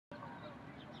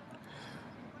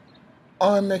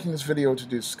I'm making this video to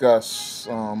discuss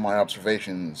my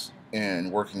observations in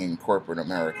working in corporate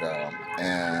America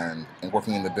and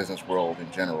working in the business world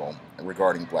in general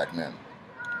regarding black men.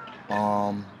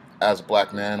 Um, as a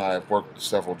black man, I've worked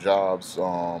several jobs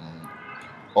over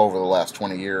the last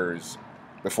 20 years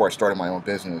before I started my own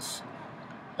business.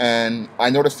 And I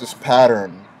noticed this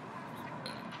pattern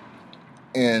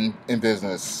in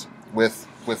business with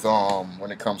when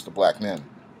it comes to black men.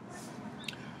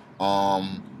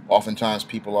 Oftentimes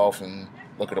people often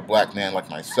look at a black man like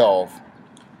myself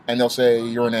and they'll say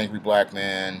you're an angry black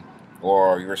man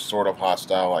or you're sort of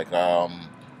hostile. Like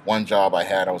one job I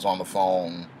had, I was on the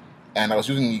phone and I was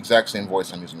using the exact same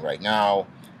voice I'm using right now,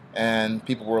 and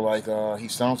people were like, he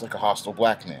sounds like a hostile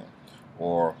black man,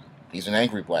 or he's an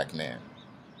angry black man.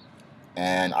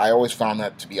 And I always found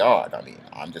that to be odd. I mean,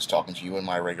 I'm just talking to you in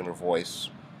my regular voice,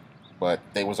 but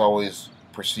they was always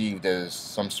perceived as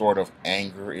some sort of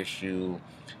anger issue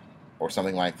or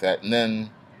something like that. And then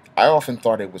I often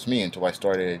thought it was me until I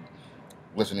started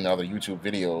listening to other YouTube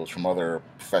videos from other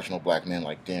professional black men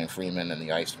like Dan Freeman and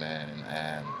the Iceman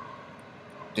and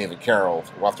David Carroll.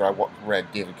 After I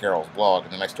read David Carroll's blog,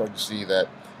 and then I started to see that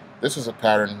this is a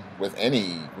pattern with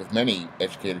many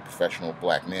educated professional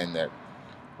black men, that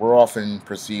we're often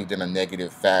perceived in a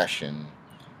negative fashion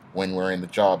when we're in the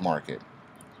job market.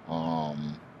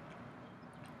 Um,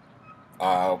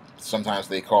 Sometimes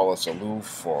they call us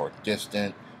aloof or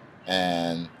distant,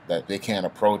 and that they can't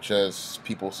approach us.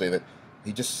 People say that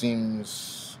he just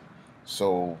seems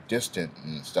so distant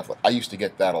and stuff. I used to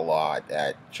get that a lot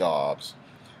at jobs.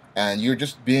 And you're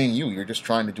just being you. You're just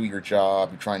trying to do your job.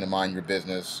 You're trying to mind your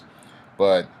business,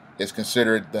 but it's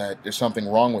considered that there's something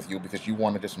wrong with you because you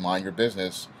want to just mind your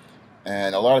business.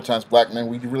 And a lot of times, black men,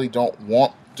 we really don't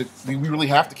want to. We really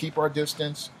have to keep our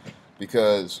distance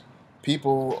because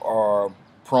people are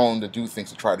prone to do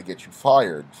things to try to get you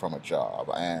fired from a job.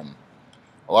 And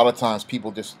a lot of times,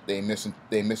 people just they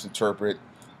misinterpret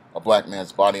a black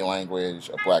man's body language,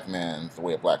 the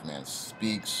way a black man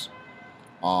speaks,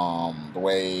 the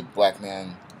way black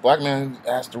man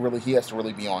has to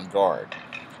really be on guard.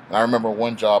 And I remember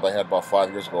one job I had about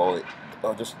 5 years ago.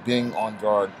 Just being on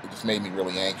guard, it just made me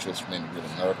really anxious, made me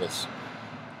really nervous,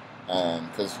 and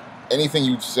because anything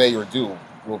you say or do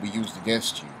will be used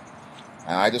against you.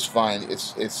 And I just find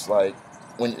it's like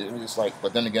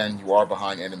but then again, you are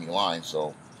behind enemy lines,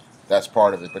 so that's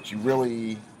part of it. But you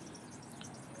really,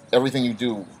 everything you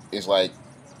do is like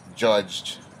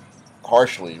judged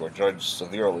harshly or judged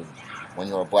severely when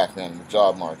you're a black man in the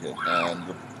job market,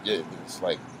 and it's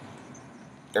like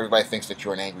everybody thinks that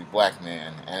you're an angry black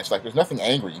man, and it's like there's nothing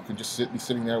angry. You can just be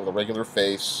sitting there with a regular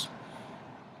face,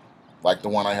 like the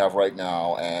one I have right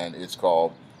now, and it's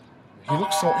called, he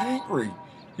looks so angry.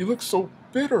 He looks so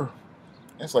bitter.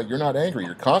 And it's like, you're not angry.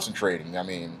 You're concentrating. I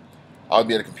mean, I would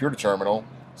be at a computer terminal,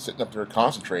 sitting up there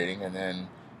concentrating, and then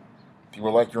people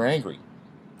are like, you're angry.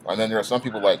 And then there are some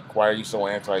people like, why are you so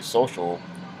antisocial?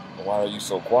 Why are you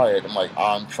so quiet? I'm like,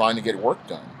 I'm trying to get work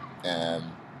done. And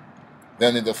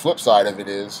then the flip side of it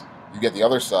is, you get the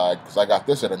other side, because I got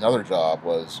this at another job,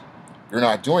 was you're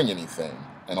not doing anything.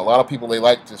 And a lot of people, they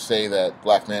like to say that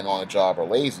black men on a job are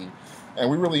lazy, and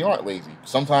we really aren't lazy.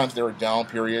 Sometimes there are down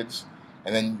periods,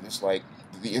 and then it's like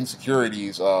the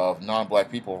insecurities of non-black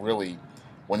people really,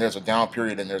 when there's a down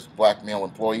period and there's black male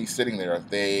employees sitting there,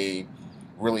 they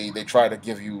try to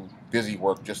give you busy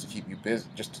work just to keep you busy,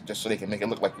 just so they can make it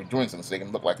look like you're doing something, so they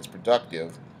can look like it's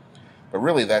productive. But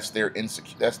really, that's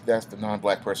that's the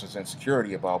non-black person's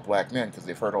insecurity about black men, because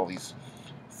they've heard all these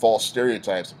false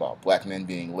stereotypes about black men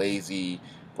being lazy,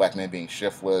 black men being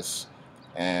shiftless,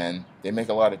 and they make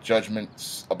a lot of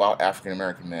judgments about African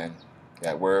American men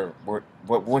that we're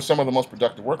some of the most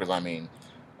productive workers. I mean,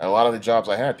 at a lot of the jobs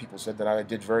I had, people said that I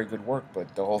did very good work,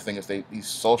 but the whole thing is these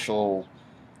social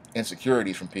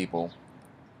insecurities from people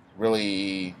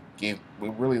really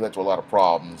led to a lot of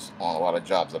problems on a lot of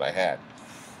jobs that I had.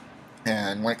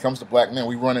 And when it comes to black men,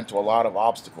 we run into a lot of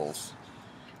obstacles,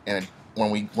 and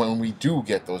when we do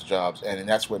get those jobs, and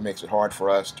that's what makes it hard for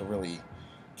us to really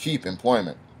keep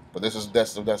employment. But that's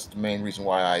the main reason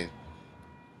why I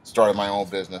started my own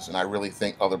business, and I really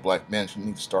think other black men should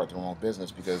need to start their own business,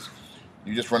 because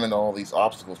you just run into all these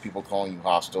obstacles. People calling you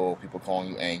hostile, people calling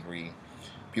you angry,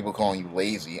 people calling you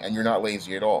lazy, and you're not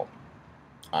lazy at all.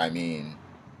 I mean,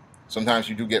 sometimes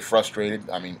you do get frustrated.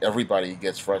 I mean, everybody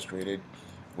gets frustrated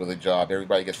with a job.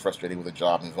 Everybody gets frustrated with a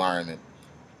job environment.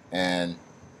 And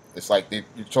it's like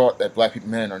you're taught that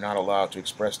men are not allowed to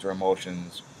express their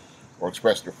emotions or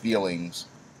express their feelings,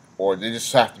 or they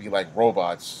just have to be like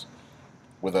robots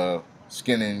with a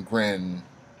skin and grin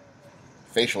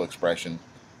facial expression.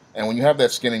 And when you have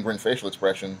that skin and grin facial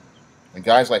expression, And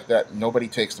guys like that, nobody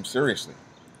takes them seriously.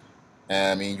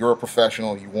 And I mean, you're a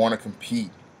professional. You want to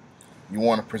compete. You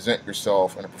want to present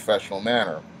yourself in a professional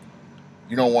manner.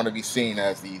 You don't want to be seen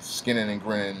as the skinning and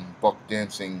grinning, buck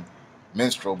dancing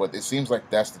minstrel. But it seems like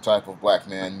that's the type of black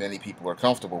man many people are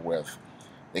comfortable with.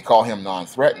 They call him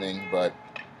non-threatening, but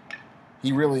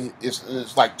he really is.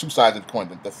 It's like two sides of the coin: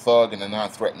 the thug and the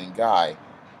non-threatening guy,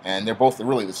 and they're both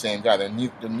really the same guy.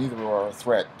 Neither are a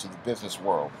threat to the business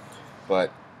world.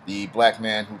 But the black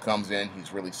man who comes in,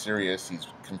 he's really serious. He's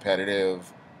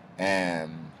competitive,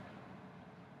 and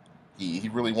he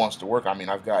really wants to work. I mean,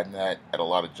 I've gotten that at a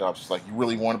lot of jobs. It's like you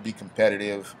really want to be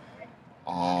competitive,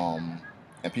 um,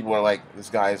 and people are like, "This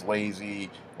guy is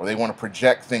lazy," or they want to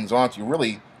project things onto you.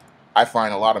 Really, I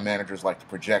find a lot of managers like to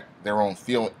project their own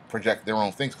things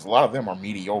because a lot of them are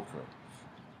mediocre,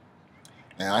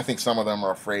 and I think some of them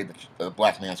are afraid that a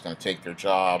black man's going to take their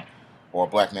job, or a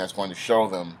black man's going to show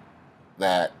them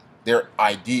that their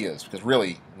ideas, because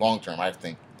really, long term, I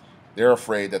think they're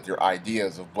afraid that their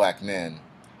ideas of black men,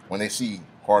 when they see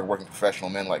hardworking professional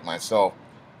men like myself,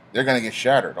 they're going to get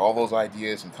shattered. All those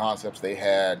ideas and concepts they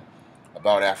had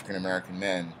about African American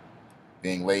men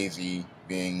being lazy,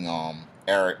 being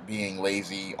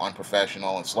lazy,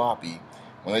 unprofessional, and sloppy,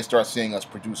 when they start seeing us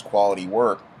produce quality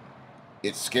work,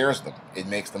 it scares them. It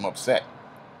makes them upset,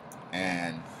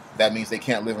 and that means they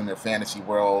can't live in their fantasy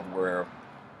world where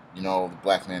the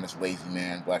black man is a lazy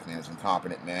man, black man is an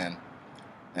incompetent man,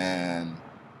 and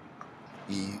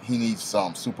he needs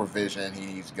some supervision, he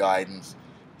needs guidance.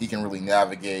 He can really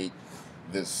navigate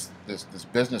this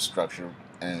business structure,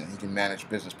 and he can manage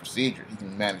business procedure. He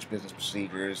can manage business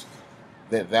procedures.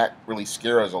 That really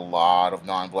scares a lot of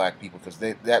non-black people because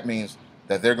that means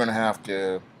that they're going to have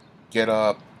to get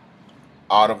up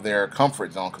out of their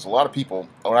comfort zone. Because a lot of people,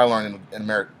 what I learned in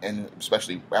America, and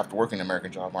especially after working in the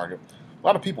American job market, a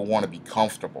lot of people want to be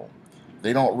comfortable.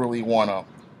 They don't really want to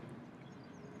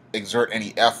exert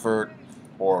any effort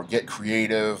or get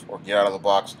creative or get out of the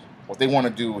box. What they want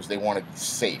to do is they want to be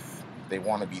safe. They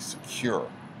want to be secure.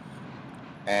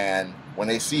 And when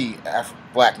they see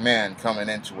black men coming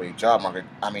into a job market,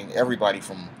 I mean, everybody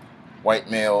from white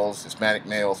males, Hispanic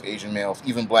males, Asian males,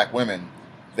 even black women,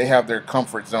 they have their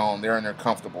comfort zone. They're in their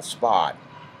comfortable spot.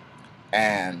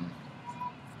 And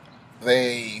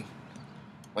they,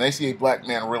 when they see a black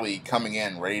man really coming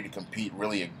in, ready to compete,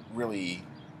 really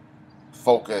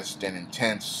focused and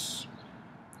intense,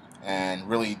 and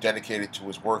really dedicated to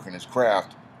his work and his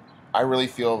craft, I really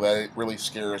feel that it really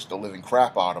scares the living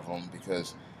crap out of them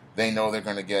because they know they're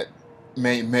going to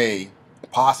may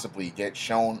possibly get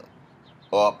shown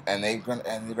up, and they're going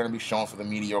to be shown for the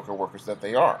mediocre workers that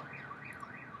they are.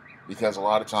 Because a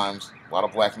lot of times, a lot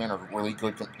of black men are really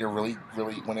good. They're really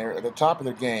when they're at the top of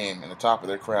their game and the top of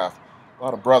their craft. A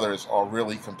lot of brothers are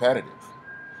really competitive.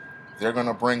 They're going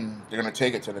to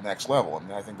take it to the next level. I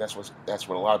mean, I think that's what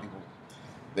a lot of people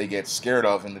they get scared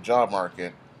of in the job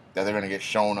market, that they're going to get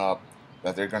shown up,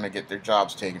 that they're going to get their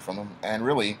jobs taken from them. And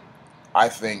really, I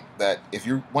think that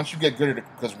once you get good at it,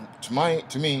 because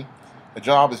to me, the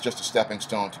job is just a stepping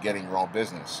stone to getting your own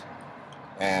business.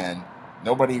 And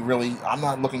I'm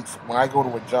not looking when I go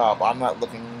to a job, I'm not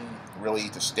looking really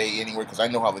to stay anywhere because I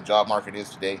know how the job market is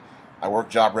today. I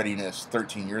worked job readiness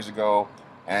 13 years ago,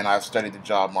 and I've studied the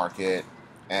job market,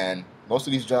 and most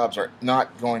of these jobs are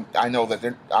not going. I know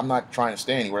that I'm not trying to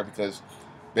stay anywhere because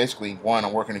basically, one,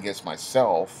 I'm working against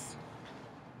myself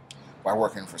by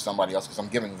working for somebody else because I'm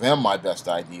giving them my best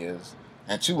ideas,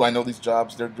 and two, I know these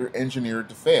jobs they're engineered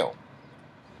to fail,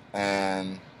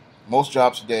 and most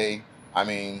jobs today, I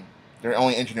mean, they're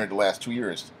only engineered to last 2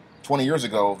 years. 20 years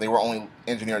ago, they were only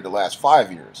engineered to last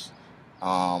 5 years.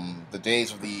 The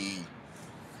days of the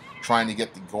trying to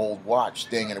get the gold watch,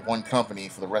 staying at one company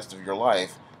for the rest of your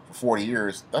life for 40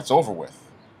 years, that's over with.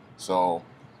 So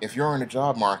if you're in a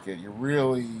job market,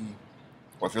 or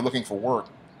if you're looking for work,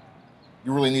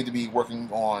 you really need to be working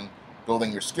on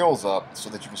building your skills up so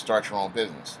that you can start your own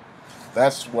business.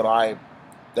 That's what I,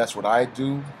 that's what I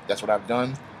do. That's what I've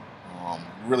done.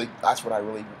 That's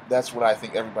what I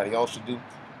think everybody else should do.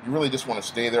 You really just want to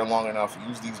stay there long enough,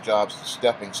 use these jobs as a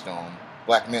stepping stone.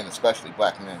 Black men, especially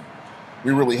black men,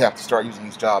 we really have to start using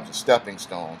these jobs as stepping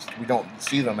stones. We don't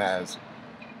see them as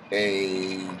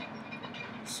a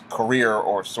career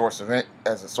or as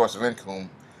a source of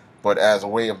income, but as a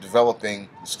way of developing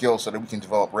skills so that we can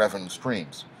develop revenue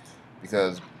streams.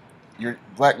 Because you're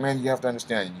black men, you have to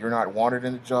understand you're not wanted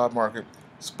in the job market,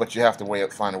 but you have to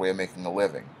find a way of making a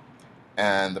living.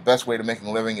 And the best way to making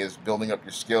a living is building up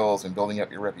your skills and building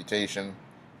up your reputation.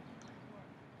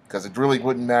 Because it really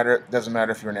wouldn't matter. It doesn't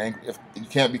matter if you're if you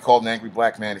can't be called an angry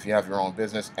black man if you have your own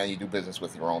business and you do business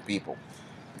with your own people.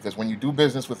 because when you do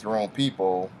business with your own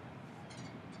people,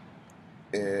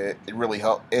 it really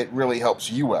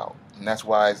helps you out, and that's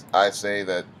why I say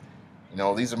that,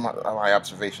 these are my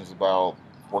observations about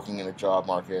working in the job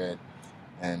market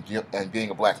and being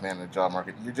a black man in the job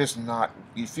market. You're just not,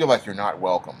 you feel like you're not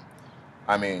welcome.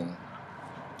 I mean,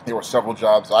 there were several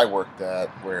jobs I worked at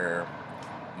where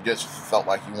you just felt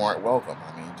like you weren't welcome.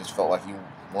 I mean, you just felt like you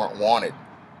weren't wanted.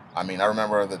 I mean, I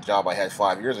remember the job I had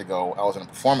 5 years ago. I was in a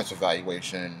performance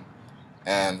evaluation,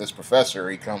 and this professor,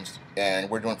 he comes and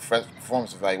we're doing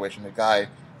performance evaluation. The guy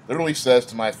literally says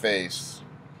to my face,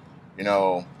 you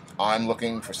know, I'm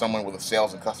looking for someone with a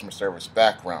sales and customer service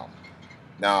background.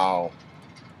 Now,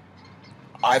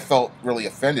 I felt really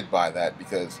offended by that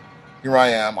because here I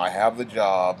am, I have the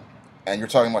job, and you're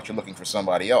talking about you're looking for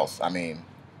somebody else. I mean,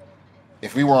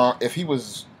 if he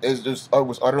was, it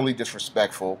was utterly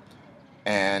disrespectful,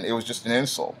 and it was just an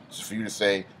insult just for you to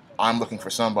say, I'm looking for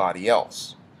somebody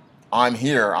else. I'm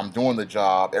here, I'm doing the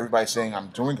job. Everybody's saying I'm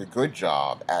doing a good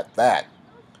job at that.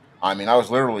 I mean, I was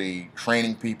literally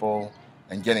training people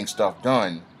and getting stuff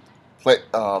done.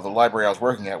 The library I was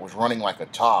working at was running like a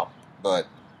top, but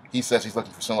he says he's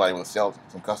looking for somebody with a sales,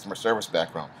 some customer service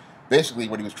background. Basically,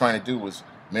 what he was trying to do was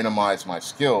minimize my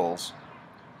skills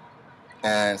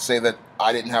and say that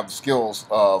I didn't have the skills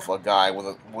of a guy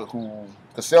who,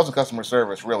 because sales and customer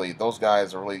service, really, those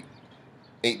guys are really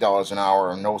 $8 an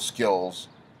hour and no skills.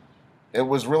 It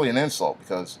was really an insult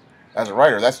because as a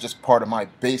writer, that's just part of my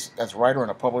base. As a writer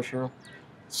and a publisher,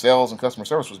 sales and customer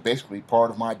service was basically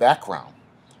part of my background.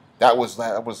 That was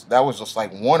just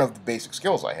like one of the basic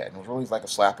skills I had. It was really like a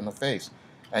slap in the face.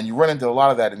 And you run into a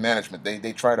lot of that in management.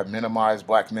 They try to minimize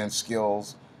black men's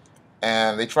skills,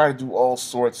 and they try to do all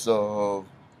sorts of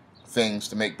things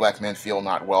to make black men feel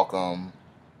not welcome.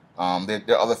 There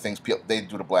are other things they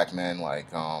do to black men, like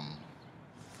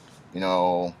you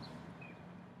know,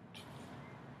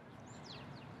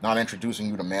 not introducing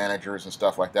you to managers and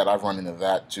stuff like that. I've run into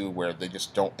that too, where they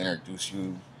just don't introduce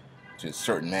you to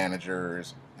certain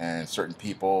managers and certain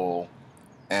people,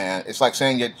 and it's like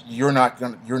saying that you're not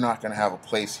gonna have a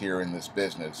place here in this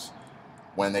business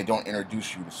when they don't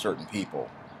introduce you to certain people.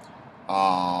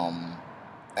 Um,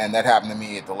 and that happened to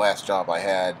me at the last job I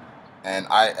had. And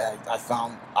I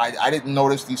found I didn't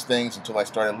notice these things until I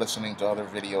started listening to other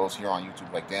videos here on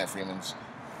YouTube, like Dan Freeman's,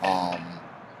 um,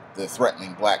 "The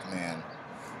Threatening Black Man."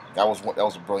 That was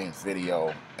a brilliant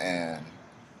video, and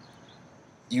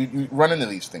you run into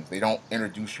these things. They don't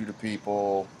introduce you to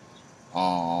people.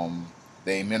 Um,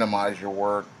 they minimize your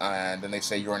work, and then they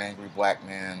say you're an angry black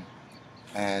man,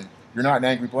 and you're not an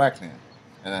angry black man.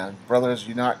 And brothers,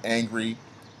 you're not angry.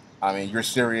 I mean, you're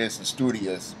serious and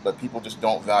studious, but people just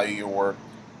don't value your work.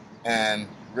 And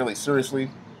really,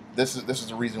 seriously, this is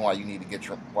the reason why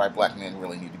why black men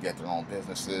really need to get their own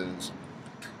businesses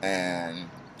and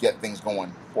get things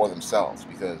going for themselves,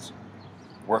 because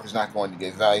work is not going to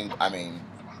get valued. I mean,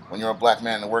 when you're a black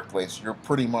man in the workplace, you're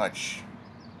pretty much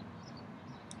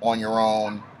on your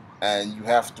own, and you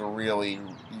have to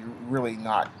you really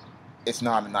not. It's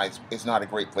not a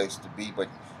great place to be, but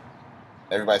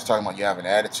everybody's talking about you have an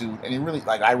attitude, and you really,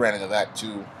 like, I ran into that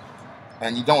too.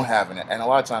 And you don't have an, and a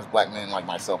lot of times black men like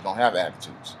myself don't have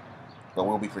attitudes, but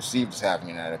will be perceived as having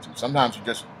an attitude. Sometimes you're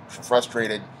just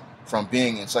frustrated from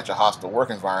being in such a hostile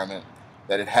work environment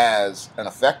that it has an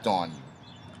effect on you,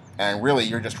 and really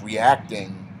you're just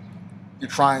reacting. You're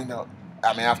trying to,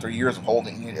 I mean, after years of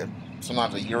holding it,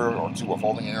 sometimes a year or two of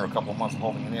holding it in, or a couple of months of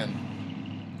holding it in,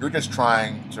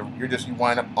 you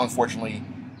wind up, unfortunately,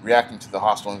 reacting to the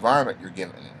hostile environment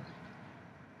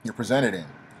you're presented in,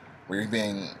 where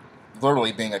you're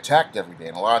literally being attacked every day.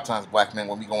 And a lot of times black men,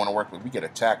 when we go into work, we get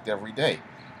attacked every day.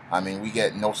 I mean, we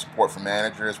get no support from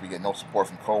managers, we get no support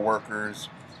from coworkers.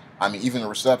 I mean, even the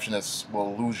receptionists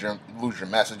will lose your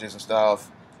messages and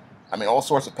stuff. I mean, all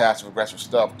sorts of passive aggressive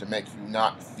stuff to make you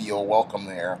not feel welcome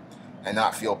there and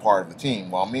not feel part of the team.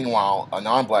 While meanwhile, a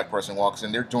non-black person walks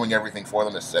in, they're doing everything for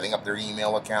them. They're setting up their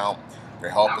email account,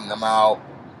 they're helping them out.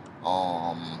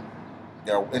 Um,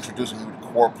 they're introducing you to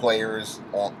core players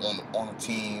on the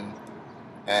team.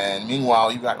 And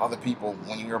meanwhile, you got other people.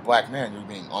 When you're a black man, you're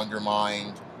being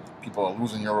undermined. People are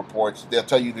losing your reports. They'll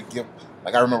tell you to give.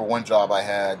 Like, I remember one job I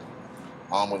had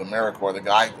with AmeriCorps. The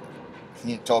guy,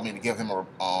 he told me to give him a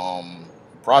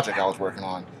project I was working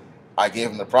on. I gave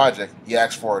him the project. He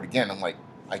asked for it again. I'm like,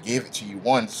 I gave it to you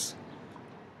once.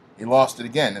 He lost it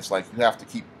again. It's like you have to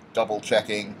keep double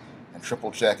checking and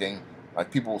triple checking. Like,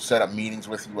 people will set up meetings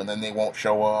with you and then they won't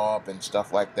show up and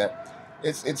stuff like that.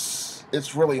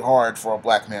 It's really hard for a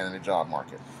black man in the job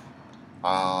market.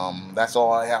 That's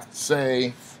all I have to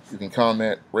say. You can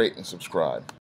comment, rate, and subscribe.